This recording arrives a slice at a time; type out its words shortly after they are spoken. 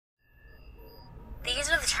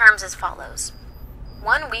terms as follows.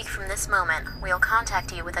 1 week from this moment, we'll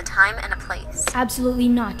contact you with a time and a place. Absolutely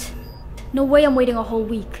not. No way I'm waiting a whole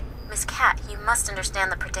week. Miss Cat, you must understand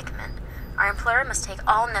the predicament. Our employer must take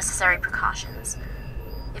all necessary precautions.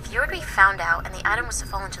 If you were to be found out and the item was to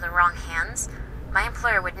fall into the wrong hands, my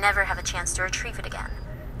employer would never have a chance to retrieve it again.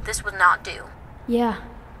 This would not do. Yeah,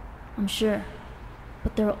 I'm sure.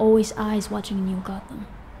 But there are always eyes watching in New Gotham.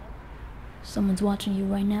 Someone's watching you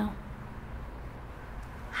right now.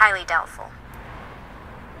 Highly doubtful.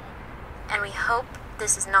 And we hope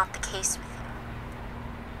this is not the case with you.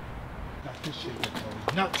 Not this shit,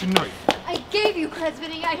 Nicole. Not tonight. I gave you creds,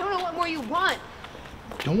 Vinny. I don't know what more you want.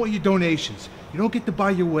 Don't want your donations. You don't get to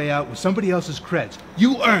buy your way out with somebody else's creds.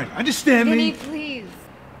 You earn. Understand Vinny, me? please.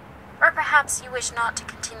 Or perhaps you wish not to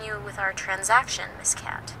continue with our transaction, Miss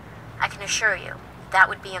Cat. I can assure you, that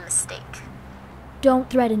would be a mistake. Don't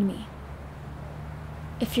threaten me.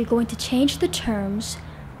 If you're going to change the terms,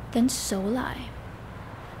 then so will I.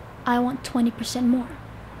 I want 20% more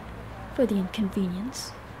for the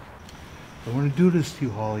inconvenience. I want to do this to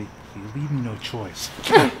you, Holly. You leave me no choice.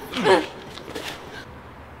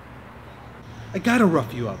 I gotta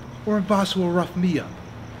rough you up, or a boss will rough me up.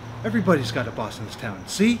 Everybody's got a boss in this town,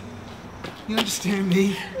 see? You understand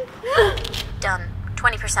me? Done.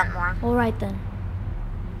 20% more. All right then.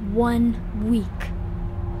 1 week.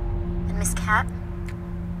 And Miss Cat,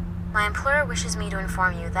 my employer wishes me to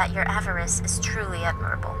inform you that your avarice is truly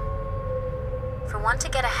admirable. For one to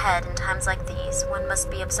get ahead in times like these, one must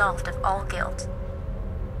be absolved of all guilt.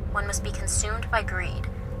 One must be consumed by greed,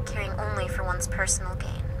 caring only for one's personal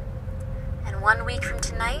gain. And 1 week from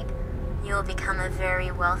tonight, you will become a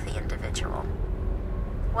very wealthy individual.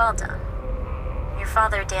 Well done. Your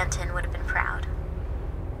father, Danton, would have been proud.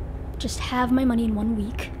 Just have my money in 1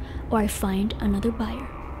 week, or I find another buyer.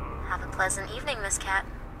 Have a pleasant evening, Miss Cat.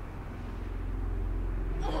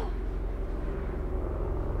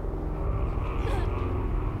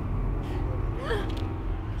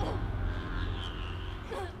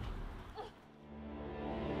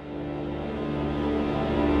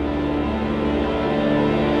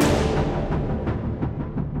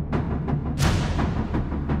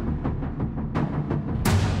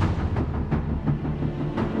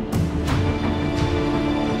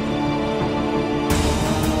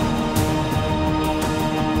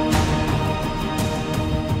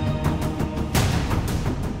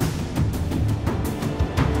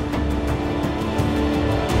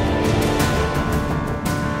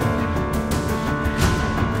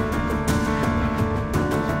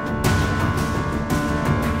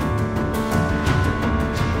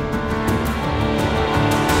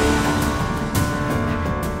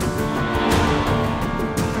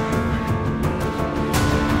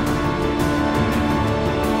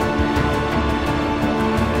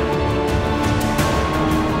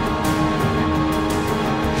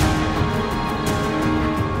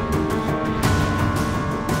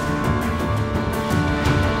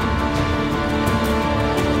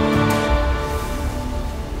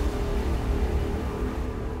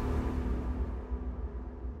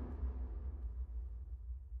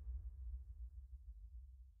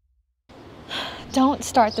 Don't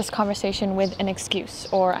start this conversation with an excuse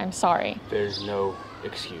or I'm sorry. There's no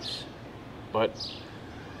excuse. But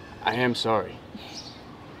I am sorry.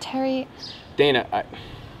 Terry... Dana,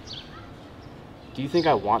 do you think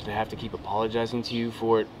I want to have to keep apologizing to you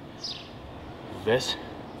for this?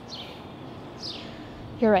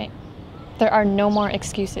 You're right. There are no more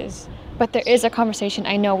excuses. But there is a conversation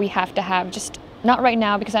I know we have to have. Just not right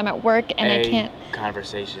now because I'm at work and I can't...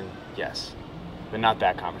 Conversation, yes. But not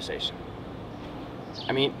that conversation.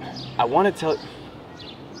 I mean, I want to tell...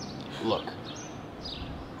 Look.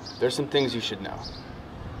 There's some things you should know.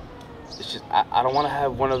 It's just, I don't want to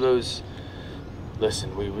have one of those...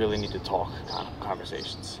 Listen, we really need to talk kind of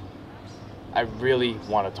conversations. I really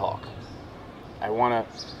want to talk. I want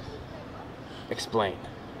to explain.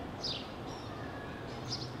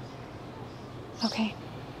 Okay.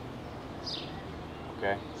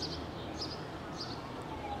 Okay?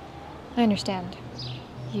 I understand.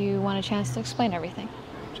 You want a chance to explain everything.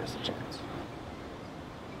 Just a chance.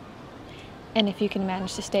 And if you can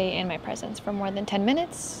manage to stay in my presence for more than 10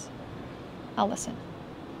 minutes, I'll listen.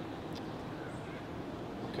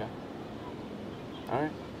 Okay. All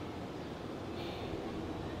right.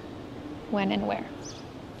 When and where?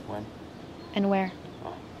 When? And where?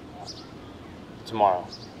 Oh. Tomorrow.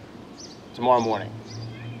 Tomorrow morning.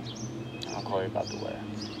 I'll call you about the where.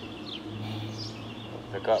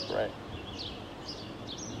 Pick up, right?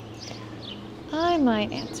 I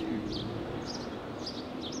might answer.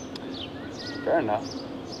 Fair enough.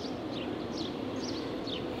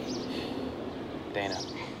 Dana,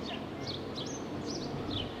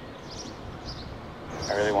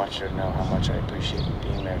 I really want you to know how much I appreciate you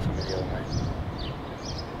being there for me the other night.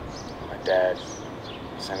 My dad,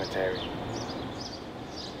 cemetery.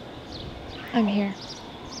 I'm here.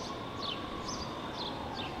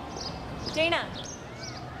 Dana!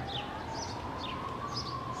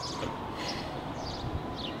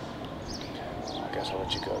 I guess I'll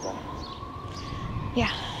let you go then.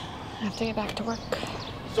 Yeah, I have to get back to work.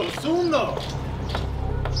 So soon, though.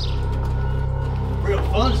 Real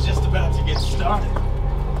fun's just about to get started.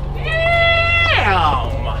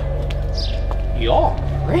 Damn! You're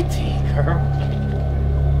pretty, girl.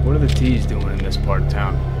 What are the T's doing in this part of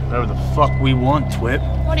town? Whatever the fuck we want, Twit.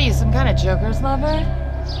 What are you, some kind of Joker's lover?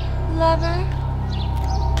 Lover?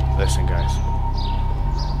 Listen, guys.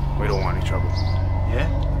 We don't want any trouble. Yeah?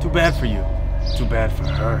 Too bad for you. Too bad for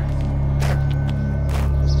her.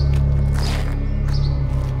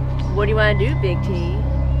 What do you want to do, Big T?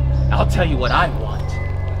 I'll tell you what I want.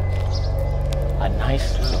 A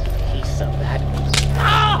nice little piece of that.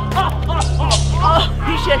 Oh,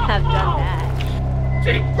 you should have done that.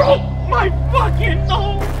 She broke my fucking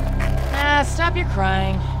nose! Ah, stop your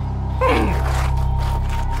crying.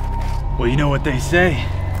 Well, you know what they say.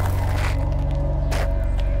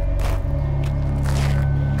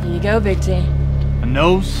 Here you go, Big T. A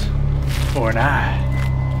nose or an eye?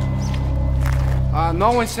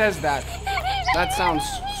 No one says that. That sounds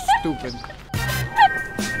stupid.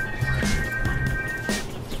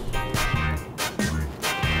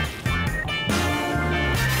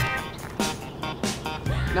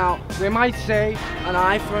 Now, they might say an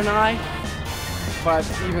eye for an eye, but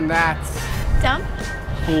even that's... Dumb?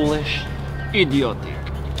 Foolish. Idiotic.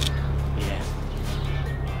 Yeah.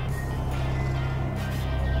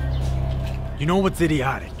 You know what's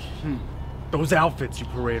idiotic? Those outfits you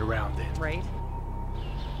parade around in. Right?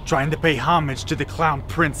 Trying to pay homage to the clown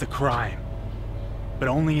prince of crime, but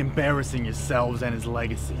only embarrassing yourselves and his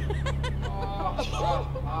legacy.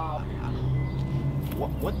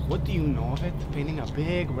 What do you know of it? Painting a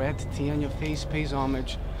big red T on your face pays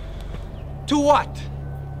homage. To what?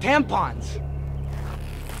 Tampons.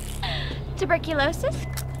 Tuberculosis?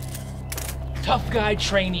 Tough guy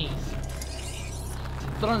trainees.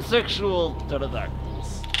 Transsexual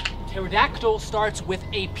pterodactyls. Pterodactyl starts with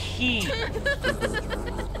a P.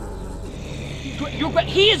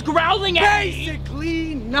 He is growling at me!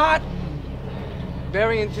 Basically not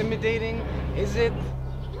very intimidating, is it?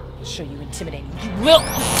 I'll show you intimidating. You will!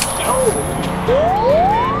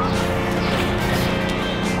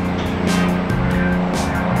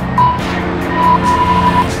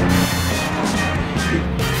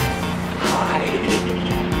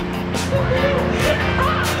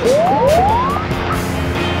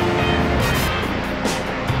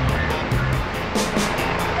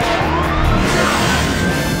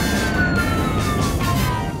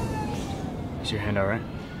 Is your hand alright?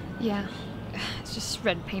 Yeah, it's just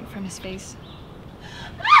red paint from his face.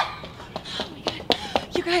 Oh my god.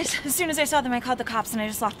 You guys, as soon as I saw them, I called the cops and I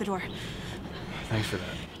just locked the door. Thanks for that.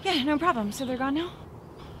 Yeah, no problem. So they're gone now?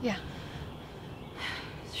 Yeah.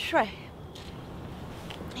 Shrey.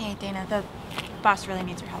 Hey, Dana, the boss really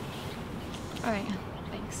needs your help. All right,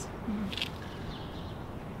 thanks.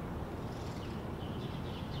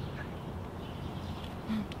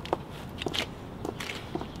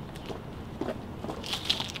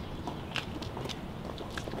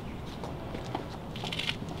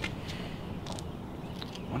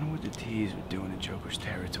 Wonder what the T's were doing in Joker's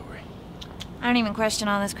territory. I don't even question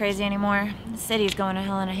all this crazy anymore. The city's going to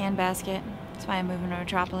hell in a handbasket. That's why I'm moving to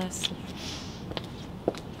Metropolis.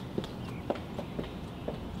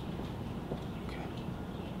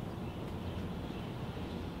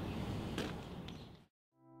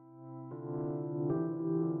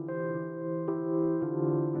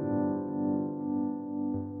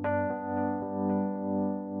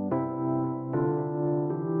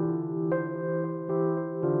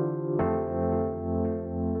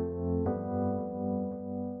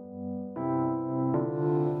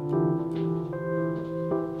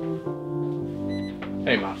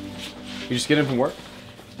 Hey, Mom. You just get in from work?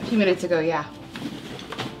 A few minutes ago, yeah.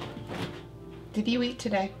 Did you eat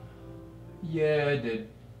today? Yeah, I did.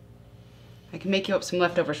 I can make you up some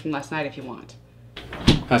leftovers from last night if you want.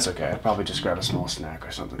 That's okay. I'll probably just grab a small snack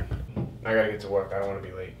or something. I gotta get to work. I don't want to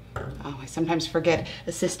be late. Oh, I sometimes forget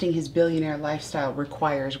assisting his billionaire lifestyle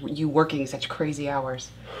requires you working such crazy hours.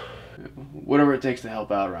 Whatever it takes to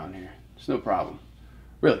help out around here. It's no problem.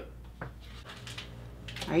 Really.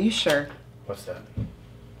 Are you sure What's that?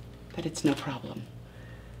 that it's no problem?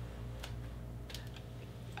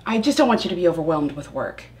 I just don't want you to be overwhelmed with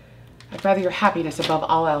work. I'd rather your happiness above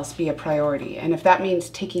all else be a priority. And if that means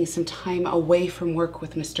taking some time away from work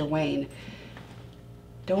with Mr. Wayne,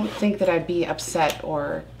 don't think that I'd be upset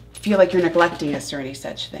or feel like you're neglecting us or any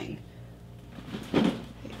such thing.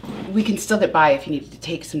 We can still get by if you need to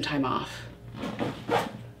take some time off.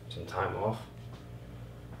 Some time off?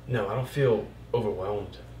 No, I don't feel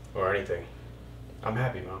overwhelmed or anything. I'm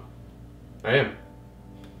happy, Mom. I am.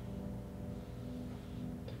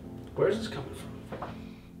 Where's this coming from?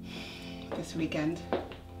 This weekend,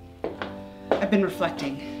 I've been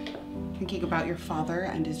reflecting, thinking about your father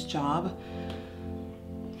and his job,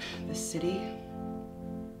 the city,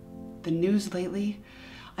 the news lately.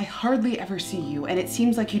 I hardly ever see you, and it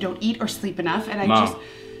seems like you don't eat or sleep enough, and Mom,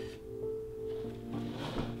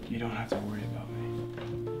 you don't have to worry about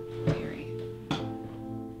me. Terry,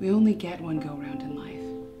 we only get one go-round in life,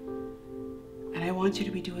 and I want you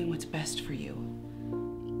to be doing what's best for you.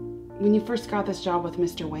 When you first got this job with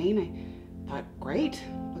Mr. Wayne, I thought, great,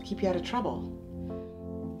 we'll keep you out of trouble.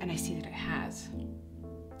 And I see that it has.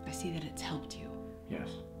 I see that it's helped you. Yes.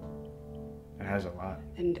 It has a lot.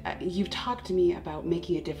 And you've talked to me about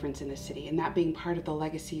making a difference in the city and that being part of the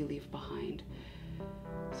legacy you leave behind.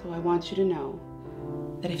 So I want you to know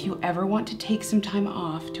that if you ever want to take some time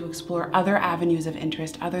off to explore other avenues of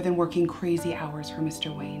interest other than working crazy hours for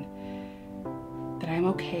Mr. Wayne, that I'm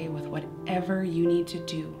okay with whatever you need to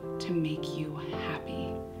do to make you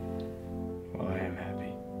happy. Well, I am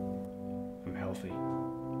happy. I'm healthy.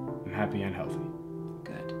 I'm happy and healthy.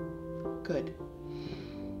 Good. Good.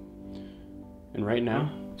 And right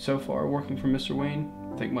now, so far, working for Mr. Wayne,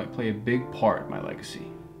 I think might play a big part in my legacy.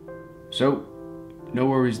 So, no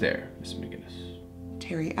worries there, Miss McGinnis.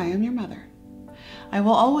 Terry, I am your mother. I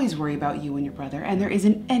will always worry about you and your brother, and there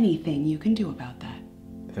isn't anything you can do about that.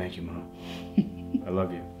 Thank you, Mom. I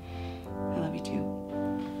love you. I love you too.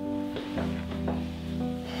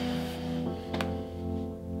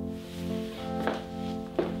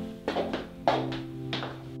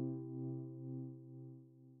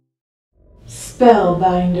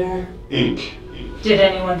 Spellbinder. Inque. Did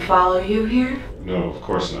anyone follow you here? No, of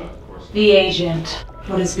course not. The agent.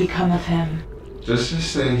 What has become of him? Just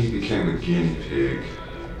say he became a guinea pig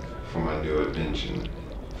for my new invention.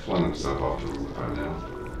 Flung himself off the roof by now.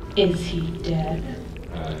 Is he dead?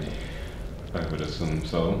 I would assume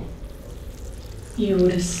so. You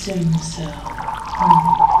would assume so.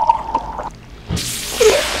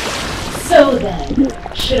 So then,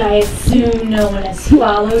 should I assume no one has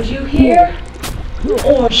followed you here?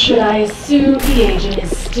 Or should I assume the agent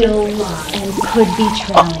is still alive and could be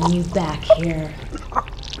trailing you back here?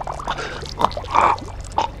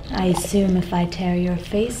 I assume if I tear your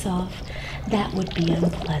face off, that would be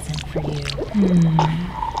unpleasant for you.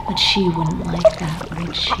 But she wouldn't like that,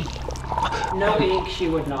 would she? No, Inque, she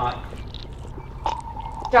would not.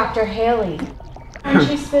 Dr. Haley, aren't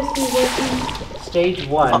you supposed to be working? Stage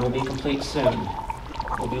 1 will be complete soon.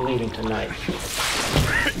 We'll be leaving tonight.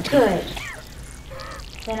 Good.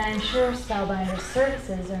 Then I'm sure Spellbinder's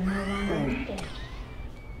services are no longer needed.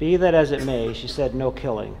 Be that as it may, she said no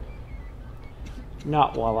killing.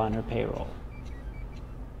 Not while on her payroll.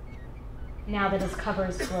 Now that his cover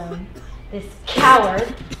is blown, this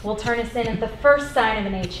coward will turn us in at the first sign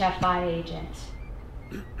of an HFI agent.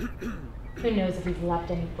 Who knows if he's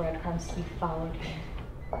left any breadcrumbs to be followed here.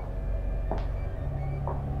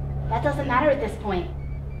 That doesn't matter at this point.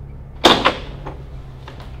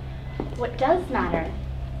 What does matter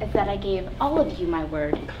is that I gave all of you my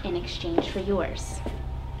word in exchange for yours.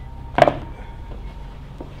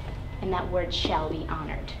 And that word shall be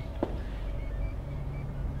honored.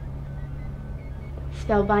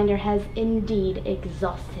 Spellbinder has indeed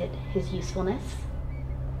exhausted his usefulness,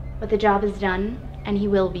 but the job is done and he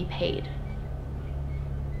will be paid.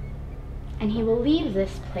 And he will leave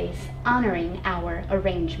this place honoring our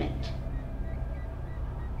arrangement.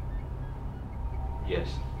 Yes.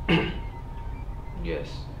 Yes,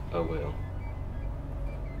 I will.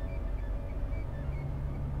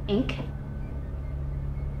 Inque?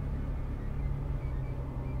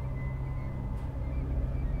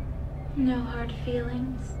 No hard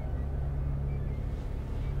feelings?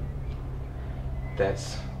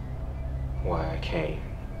 That's why I came.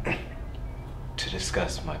 To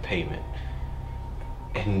discuss my payment.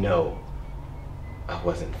 And no, I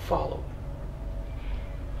wasn't followed.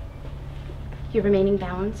 Your remaining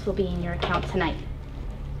balance will be in your account tonight.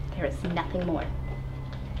 There is nothing more.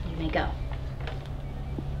 You may go.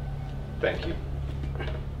 Thank you.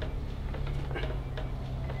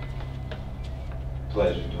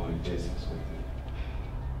 Pleasure doing business with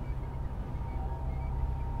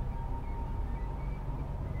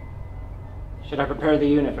you. Should I prepare the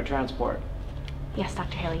unit for transport? Yes,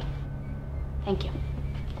 Dr. Haley. Thank you.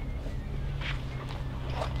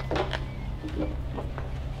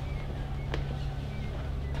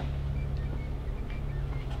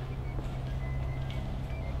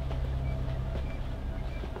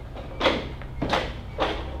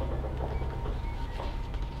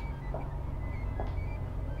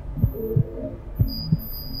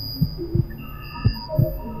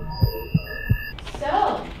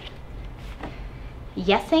 So,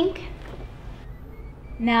 yes, Inque?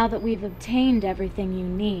 Now that we've obtained everything you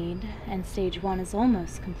need, and stage 1 is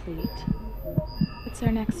almost complete, what's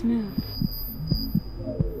our next move?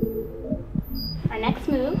 Our next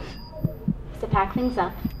move is to pack things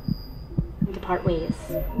up and to part ways.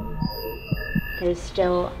 There's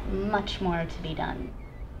still much more to be done,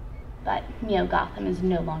 but Neo Gotham is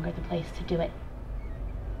no longer the place to do it.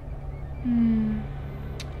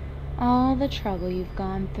 All the trouble you've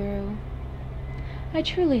gone through. I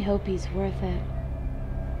truly hope he's worth it.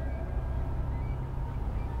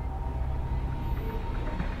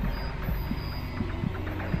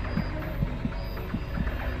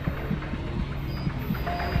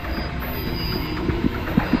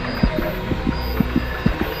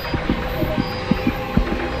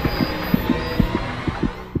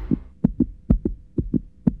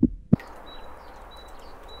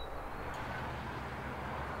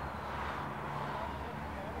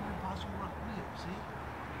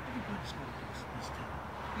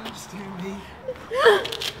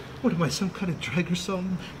 What am I, some kind of drag or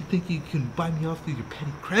something? You think you can buy me off through your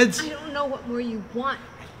petty creds? I don't know what more you want.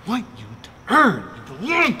 I want you to earn. You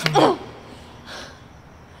belong to me.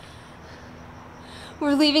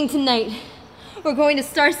 We're leaving tonight. We're going to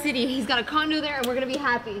Star City. He's got a condo there and we're gonna be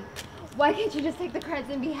happy. Why can't you just take the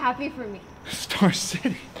creds and be happy for me? Star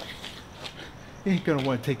City? You ain't gonna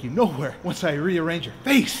want to take you nowhere once I rearrange your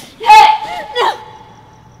face. Hey! No!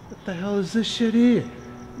 What the hell is this shit here?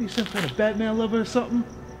 You some kind of Batman lover or something?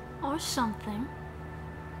 Or something.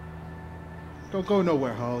 Don't go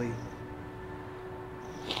nowhere, Holly.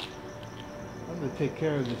 I'm gonna take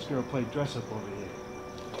care of this girl play dress up over here.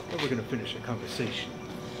 Then we're gonna finish the conversation.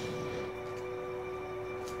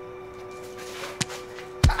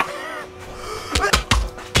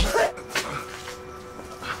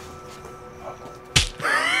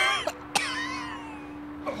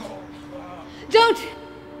 Don't!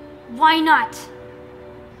 Why not?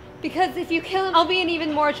 Because if you kill him, I'll be in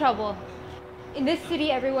even more trouble. In this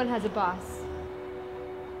city, everyone has a boss.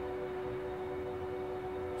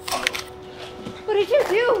 What did you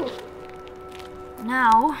do?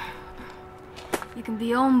 Now, you can be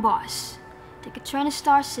your own boss. Take a train to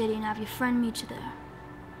Star City and have your friend meet you there.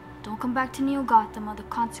 Don't come back to Neo Gotham or the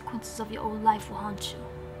consequences of your old life will haunt you.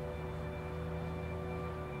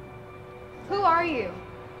 Who are you?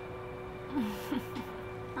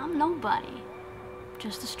 I'm nobody.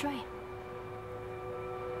 Just a stray.